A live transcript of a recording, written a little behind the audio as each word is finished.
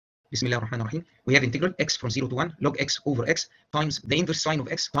Bismillah ar-Rahman ar-Rahim. We have integral x from 0 to 1 log x over x times the inverse sine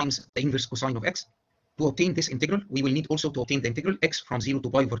of x times the inverse cosine of x. To obtain this integral, we will need also to obtain the integral x from 0 to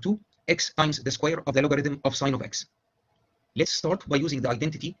pi over 2 x times the square of the logarithm of sine of x. Let's start by using the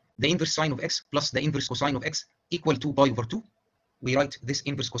identity the inverse sine of x plus the inverse cosine of x equal to pi over 2. We write this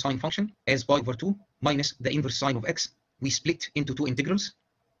inverse cosine function as pi over 2 minus the inverse sine of x. We split into two integrals.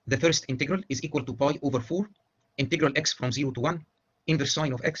 The first integral is equal to pi over 4 integral x from 0 to 1 inverse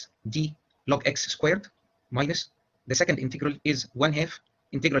sine of x d log x squared minus the second integral is 1/2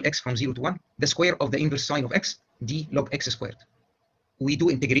 integral x from 0 to 1 the square of the inverse sine of x d log x squared. We do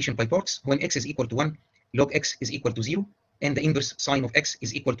integration by parts. When x is equal to 1, log x is equal to 0, and the inverse sine of x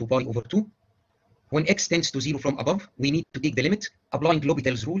is equal to pi over 2. When x tends to 0 from above, we need to take the limit. Applying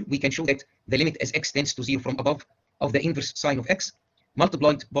L'Hopital's rule, we can show that the limit as x tends to 0 from above of the inverse sine of x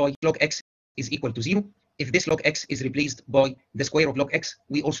multiplied by log x is equal to 0. If this log x is replaced by the square of log x,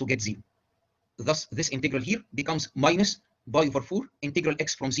 we also get 0. Thus, this integral here becomes minus pi over 4 integral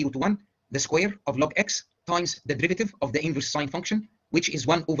x from 0 to 1, the square of log x times the derivative of the inverse sine function, which is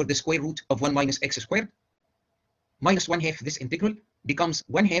 1 over the square root of 1 minus x squared. Minus 1/2 this integral becomes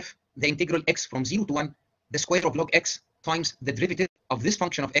 1/2 the integral x from 0 to 1, the square of log x times the derivative of this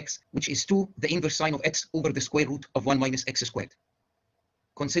function of x, which is 2 the inverse sine of x over the square root of 1 minus x squared.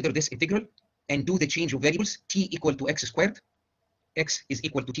 Consider this integral and do the change of variables. T equal to x squared, x is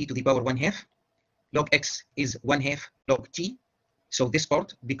equal to t to the power 1/2, log x is 1/2 log t, so this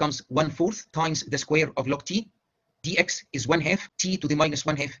part becomes 1/4 times the square of log t, dx is 1/2 t to the minus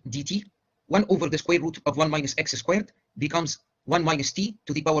 1/2 dt, 1 over the square root of 1 minus x squared becomes 1 minus t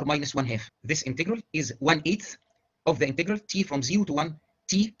to the power minus 1/2. This integral is 1/8 of the integral t from 0 to 1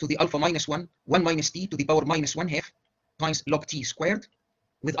 t to the alpha minus 1 1 minus t to the power minus 1/2 times log t squared,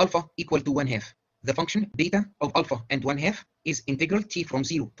 with alpha equal to 1/2. The function beta of alpha and 1/2 is integral t from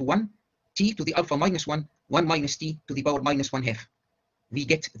 0 to 1 t to the alpha minus 1 1 minus t to the power minus 1/2. We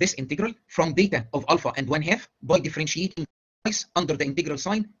get this integral from beta of alpha and 1/2 by differentiating twice under the integral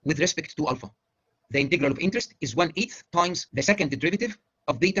sign with respect to alpha. The integral of interest is 1/8 times the second derivative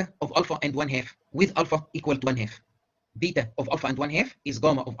of beta of alpha and 1/2 with alpha equal to 1/2. Beta of alpha and 1/2 is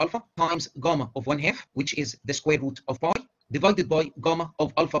gamma of alpha times gamma of 1/2, which is the square root of pi, divided by gamma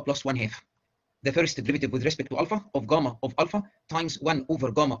of alpha plus 1/2. The first derivative with respect to alpha of gamma of alpha times 1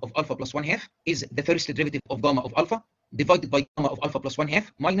 over gamma of alpha plus 1/2 is the first derivative of gamma of alpha divided by gamma of alpha plus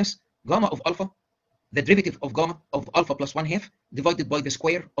 1/2 minus gamma of alpha, the derivative of gamma of alpha plus 1/2 divided by the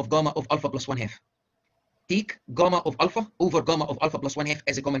square of gamma of alpha plus 1/2. Take gamma of alpha over gamma of alpha plus 1/2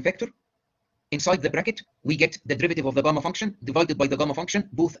 as a common factor. Inside the bracket, we get the derivative of the gamma function divided by the gamma function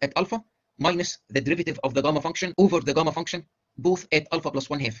both at alpha minus the derivative of the gamma function over the gamma function both at alpha plus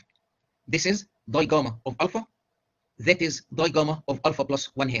 1/2. This is di gamma of alpha, that is di gamma of alpha plus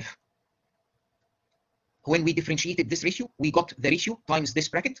 1/2. When we differentiated this ratio, we got the ratio times this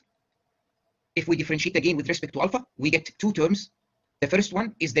bracket. If we differentiate again with respect to alpha, we get two terms. The first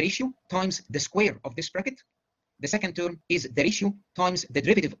one is the ratio times the square of this bracket. The second term is the ratio times the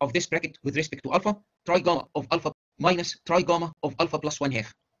derivative of this bracket with respect to alpha, trigamma of alpha minus trigamma of alpha plus 1/2.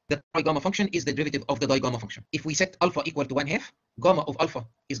 The trigamma function is the derivative of the digamma function. If we set alpha equal to 1/2, gamma of alpha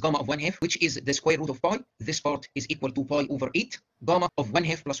is gamma of 1/2, which is the square root of pi. This part is equal to pi over 8. Gamma of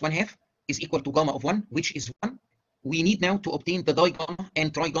 1/2 plus 1/2 is equal to gamma of 1, which is 1. We need now to obtain the digamma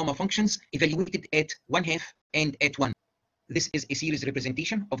and trigamma functions evaluated at 1/2 and at 1. This is a series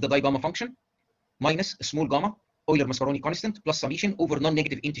representation of the digamma function minus small gamma, Euler-Mascheroni constant, plus summation over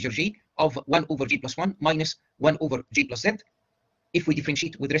non-negative integer j of 1 over j plus 1 minus 1 over j plus z. If we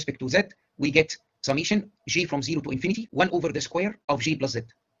differentiate with respect to z, we get summation j from 0 to infinity, 1 over the square of j plus z.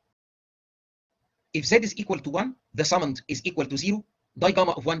 If z is equal to 1, the summand is equal to 0,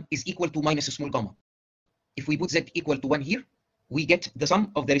 digamma of 1 is equal to minus small gamma. If we put z equal to 1 here, we get the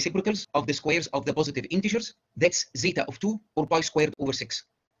sum of the reciprocals of the squares of the positive integers, that's zeta of 2 or pi squared over 6.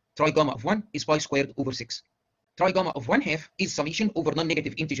 Trigamma of 1 is pi squared over 6. Trigamma of 1/2 is summation over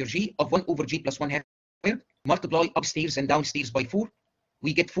non-negative integer j of 1 over j plus 1/2 squared, multiply upstairs and downstairs by 4.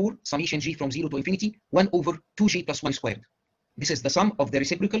 We get 4 summation j from 0 to infinity, 1 over 2j plus 1 squared. This is the sum of the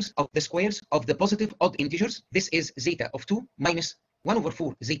reciprocals of the squares of the positive odd integers. This is zeta of 2 minus 1 over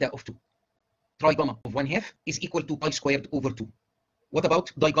 4 zeta of 2. Trigamma of 1/2 is equal to pi squared over 2. What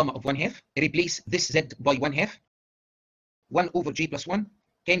about digamma of 1/2? Replace this z by 1/2. 1 over j plus 1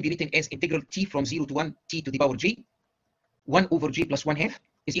 can be written as integral t from 0 to 1 t to the power j. 1 over j plus 1/2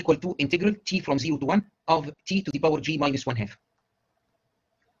 is equal to integral t from 0 to 1 of t to the power j minus 1/2.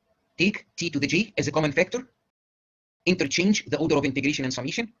 Take t to the j as a common factor. Interchange the order of integration and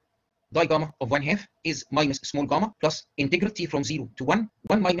summation. di gamma of 1/2 is minus small gamma plus integral t from 0 to 1,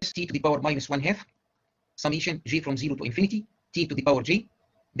 1 minus t to the power minus 1/2, summation j from 0 to infinity, t to the power j.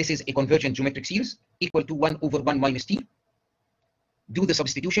 This is a convergent geometric series equal to 1 over 1 minus t. Do the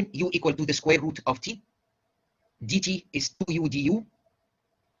substitution, u equal to the square root of t. dt is 2u du.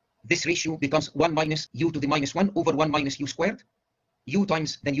 This ratio becomes 1 minus u to the minus 1 over 1 minus u squared. U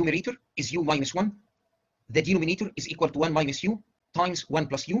times the numerator is u minus 1. The denominator is equal to 1 minus u times 1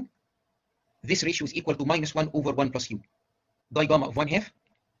 plus u. This ratio is equal to minus 1 over 1 plus u. Di gamma of 1/2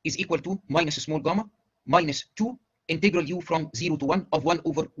 is equal to minus small gamma minus 2 integral u from 0 to 1 of 1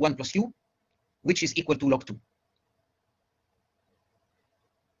 over 1 plus u, which is equal to log 2.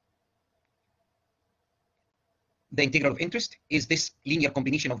 The integral of interest is this linear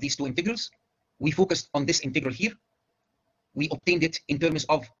combination of these two integrals. We focused on this integral here. We obtained it in terms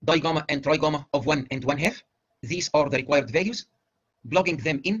of di gamma and tri gamma of 1 and 1/2. These are the required values. Plugging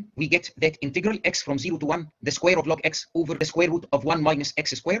them in, we get that integral x from 0 to 1, the square of log x over the square root of 1 minus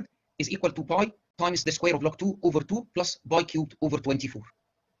x squared is equal to pi times the square of log 2 over 2 plus pi cubed over 24.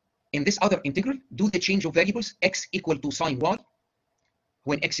 In this other integral, do the change of variables x equal to sine y.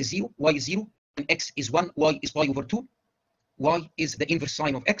 When x is 0, y is 0. When x is 1, y is pi over 2. Y is the inverse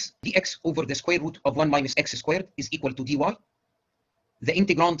sine of x. dx over the square root of 1 minus x squared is equal to dy. The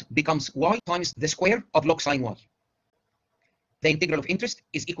integrand becomes y times the square of log sine y. The integral of interest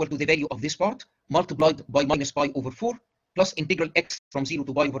is equal to the value of this part multiplied by minus pi over 4 plus integral x from 0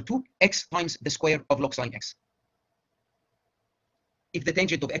 to pi over 2 x times the square of log sine x. If the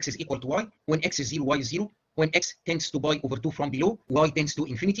tangent of x is equal to y, when x is 0, y is 0. When x tends to pi over 2 from below, y tends to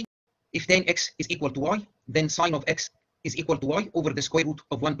infinity. If tan x is equal to y, then sine of x is equal to y over the square root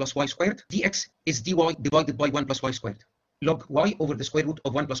of 1 plus y squared. dx is dy divided by 1 plus y squared. Log y over the square root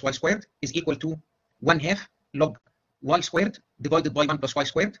of 1 plus y squared is equal to 1/2 log y squared divided by 1 plus y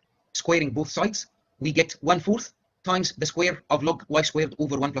squared. Squaring both sides, we get 1/4 times the square of log y squared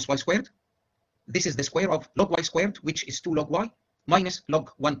over 1 plus y squared. This is the square of log y squared, which is 2 log y, minus log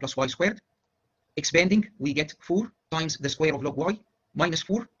 1 plus y squared. Expanding, we get 4 times the square of log y, minus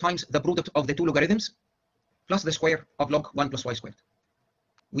 4 times the product of the two logarithms, plus the square of log 1 plus y squared.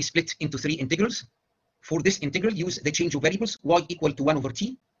 We split into 3 integrals. For this integral, use the change of variables, y equal to 1 over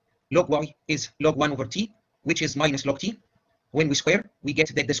t. Log y is log 1 over t, which is minus log t. When we square, we get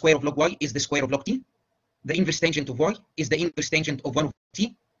that the square of log y is the square of log t. The inverse tangent of y is the inverse tangent of 1 over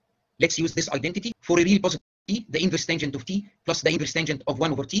t. Let's use this identity. For a real positive t, the inverse tangent of t plus the inverse tangent of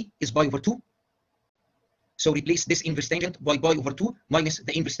 1 over t is pi over 2. So replace this inverse tangent by pi over 2 minus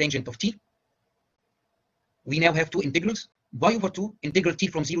the inverse tangent of t. We now have two integrals. Pi over 2 integral t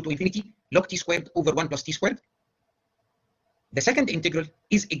from 0 to infinity log t squared over 1 plus t squared. The second integral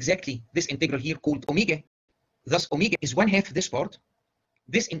is exactly this integral here called omega. Thus omega is 1/2 this part.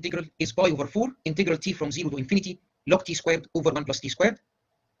 This integral is pi over 4 integral t from 0 to infinity log t squared over 1 plus t squared.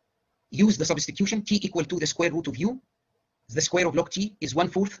 Use the substitution, t equal to the square root of u. The square of log t is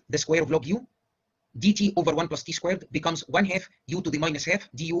 1/4 the square of log u. dt over 1 plus t squared becomes 1/2 u to the minus half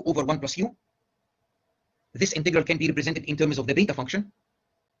du over 1 plus u. This integral can be represented in terms of the beta function.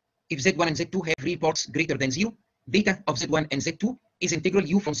 If z1 and z2 have real parts greater than 0, beta of z1 and z2 is integral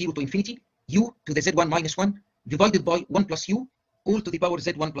u from 0 to infinity u to the z1 minus 1 divided by 1 plus u all to the power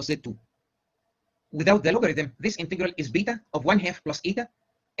z1 plus z2. Without the logarithm, this integral is beta of 1/2 plus eta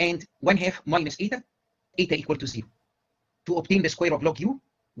and 1/2 minus eta, eta equal to 0. To obtain the square of log u,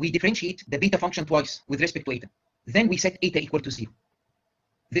 we differentiate the beta function twice with respect to eta. Then we set eta equal to 0.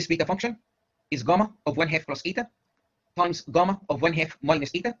 This beta function is gamma of 1/2 plus eta times gamma of 1/2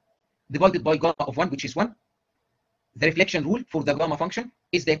 minus eta divided by gamma of 1, which is 1. The reflection rule for the gamma function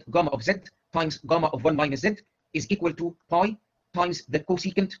is that gamma of z times gamma of 1 minus z is equal to pi times the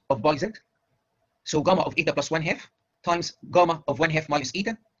cosecant of pi z. So gamma of eta plus 1/2 times gamma of 1/2 minus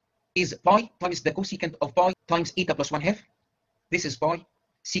eta is pi times the cosecant of pi times eta plus 1/2. This is pi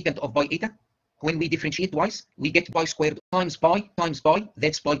secant of pi eta. When we differentiate twice, we get pi squared times pi,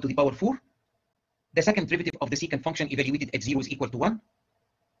 that's pi to the power 4. The second derivative of the secant function evaluated at 0 is equal to 1.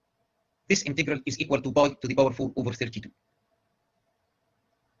 This integral is equal to pi to the power 4 over 32.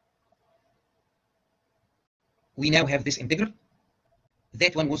 We now have this integral.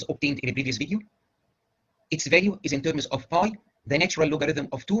 That one was obtained in a previous video. Its value is in terms of pi, the natural logarithm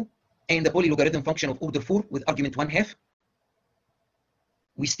of 2, and the polylogarithm function of order 4 with argument 1/2.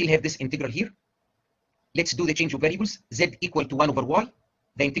 We still have this integral here. Let's do the change of variables. Z equal to 1 over y.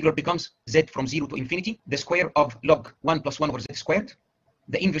 The integral becomes z from 0 to infinity, the square of log 1 plus 1 over z squared,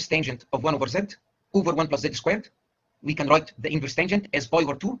 the inverse tangent of 1 over z over 1 plus z squared. We can write the inverse tangent as pi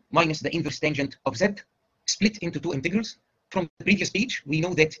over 2 minus the inverse tangent of z, split into two integrals. From the previous page, we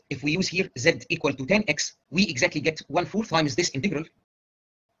know that if we use here z equal to 10x, we exactly get 1/4 times this integral.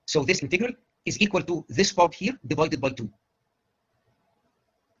 So this integral is equal to this part here divided by 2.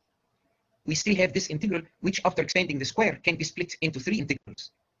 We still have this integral, which after expanding the square can be split into 3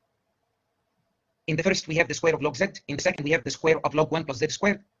 integrals. In the first, we have the square of log z. In the second, we have the square of log 1 plus z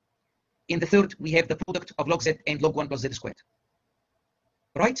squared. In the third, we have the product of log z and log 1 plus z squared.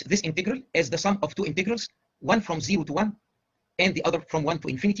 Write this integral as the sum of 2 integrals, one from 0 to 1 and the other from 1 to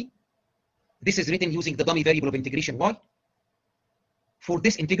infinity. This is written using the dummy variable of integration y. For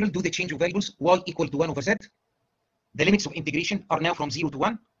this integral, do the change of variables y equal to 1 over z. The limits of integration are now from 0 to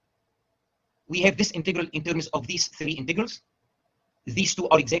 1. We have this integral in terms of these 3 integrals. These 2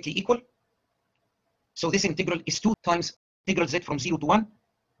 are exactly equal. So this integral is 2 times integral z from 0 to 1,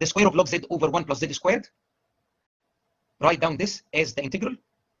 the square of log z over 1 plus z squared. Write down this as the integral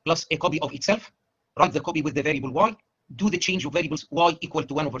plus a copy of itself. Write the copy with the variable y. Do the change of variables y equal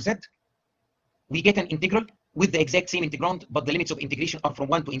to 1 over z. We get an integral with the exact same integrand, but the limits of integration are from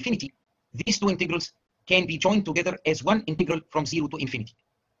 1 to infinity. These 2 integrals can be joined together as one integral from 0 to infinity.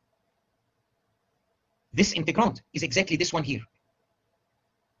 This integrand is exactly this one here.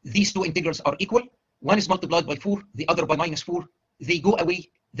 These 2 integrals are equal. One is multiplied by 4, the other by -4. They go away.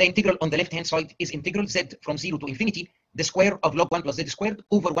 The integral on the left-hand side is integral z from 0 to infinity, the square of log 1 plus z squared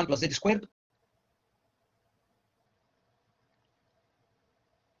over 1 plus z squared.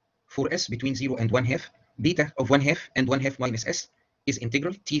 For s between 0 and 1/2, beta of 1/2 and 1/2 minus s is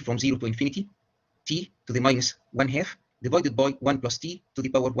integral t from 0 to infinity, t to the minus 1/2 divided by 1 plus t to the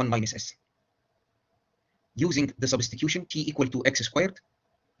power 1 minus s. Using the substitution t equal to x squared,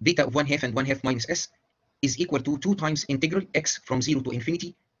 beta of 1/2 and 1/2 minus s is equal to 2 times integral x from 0 to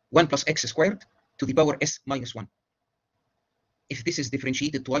infinity, 1 plus x squared to the power s minus 1. If this is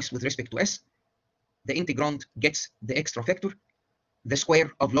differentiated twice with respect to s, the integrand gets the extra factor, the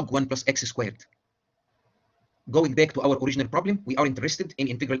square of log 1 plus x squared. Going back to our original problem, we are interested in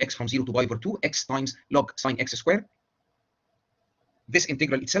integral x from 0 to pi over 2 x times log sine x squared. This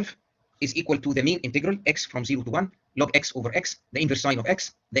integral itself is equal to the main integral x from 0 to 1 log x over x, the inverse sine of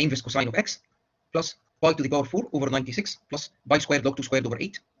x, the inverse cosine of x, plus pi to the power 4 over 96 plus pi squared log 2 squared over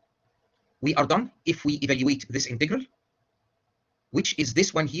 8. We are done if we evaluate this integral, which is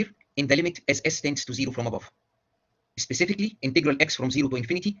this one here in the limit as s tends to 0 from above. Specifically, integral x from 0 to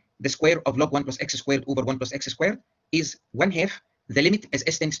infinity, the square of log 1 plus x squared over 1 plus x squared is 1/2 the limit as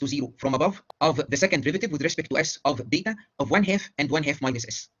s tends to 0 from above of the second derivative with respect to s of beta of 1/2 and 1/2 minus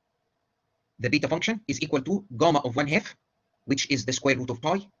s. The beta function is equal to gamma of 1/2, which is the square root of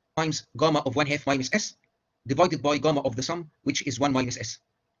pi, times gamma of 1/2 minus s, divided by gamma of the sum, which is 1 minus s.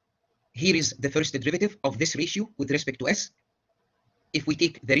 Here is the first derivative of this ratio with respect to s. If we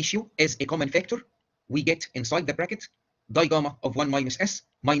take the ratio as a common factor, we get inside the bracket di gamma of 1 minus s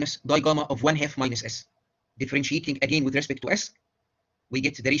minus di gamma of 1/2 minus s. Differentiating again with respect to s, we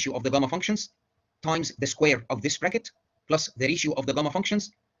get the ratio of the gamma functions times the square of this bracket plus the ratio of the gamma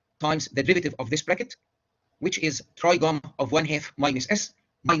functions times the derivative of this bracket, which is trigamma of 1/2 minus s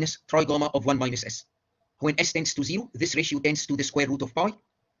minus trigamma of 1 minus s. When s tends to 0, this ratio tends to the square root of pi.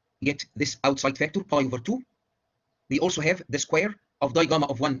 Get this outside factor, pi over 2. We also have the square of di gamma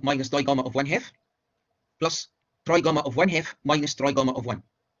of 1 minus di gamma of 1/2 plus trigamma of 1/2 minus trigamma of 1.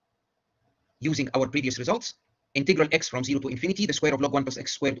 Using our previous results, integral x from 0 to infinity, the square of log 1 plus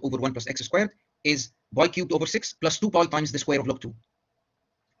x squared over 1 plus x squared is pi cubed over 6 plus 2 pi times the square of log 2.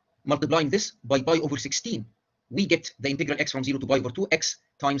 Multiplying this by pi over 16, we get the integral x from 0 to pi over 2 x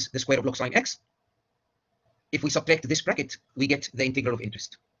times the square of log sine x. If we subtract this bracket, we get the integral of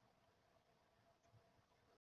interest.